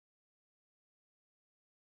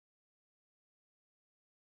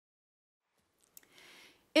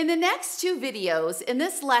In the next two videos, in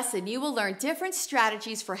this lesson, you will learn different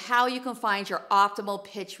strategies for how you can find your optimal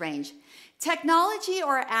pitch range. Technology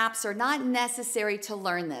or apps are not necessary to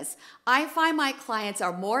learn this. I find my clients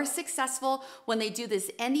are more successful when they do this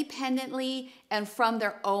independently and from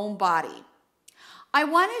their own body. I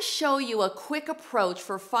want to show you a quick approach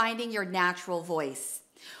for finding your natural voice.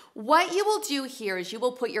 What you will do here is you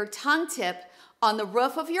will put your tongue tip on the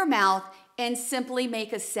roof of your mouth and simply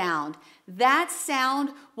make a sound. That sound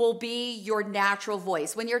will be your natural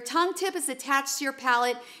voice. When your tongue tip is attached to your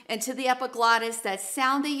palate and to the epiglottis, that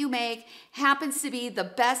sound that you make happens to be the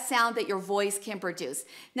best sound that your voice can produce.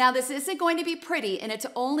 Now, this isn't going to be pretty, and it's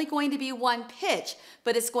only going to be one pitch,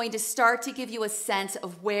 but it's going to start to give you a sense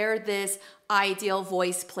of where this ideal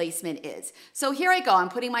voice placement is. So here I go. I'm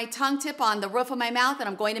putting my tongue tip on the roof of my mouth, and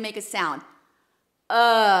I'm going to make a sound.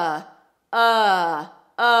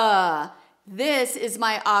 This is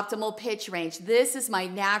my optimal pitch range. This is my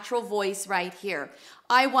natural voice right here.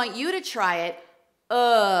 I want you to try it.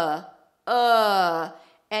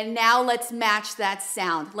 And now let's match that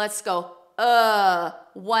sound. Let's go.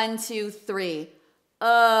 1, 2, 3.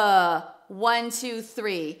 1, 2,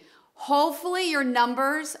 3. Hopefully your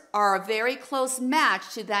numbers are a very close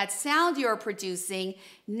match to that sound you're producing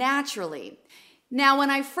naturally. Now, when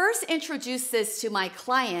I first introduced this to my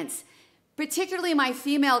clients, particularly my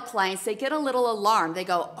female clients, they get a little alarmed. They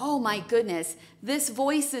go, oh my goodness, this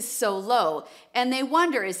voice is so low. And they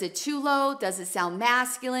wonder, is it too low? Does it sound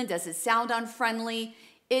masculine? Does it sound unfriendly?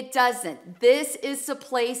 It doesn't. This is the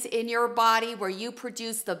place in your body where you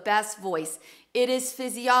produce the best voice. It is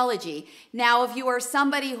physiology. Now, if you are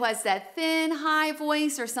somebody who has that thin, high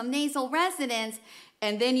voice or some nasal resonance,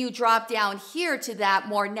 and then you drop down here to that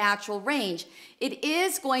more natural range, it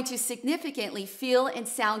is going to significantly feel and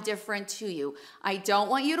sound different to you. I don't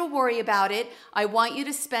want you to worry about it. I want you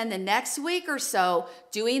to spend the next week or so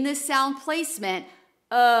doing this sound placement.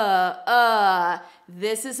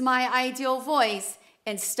 This is my ideal voice,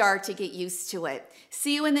 and start to get used to it.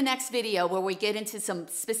 See you in the next video where we get into some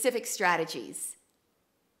specific strategies.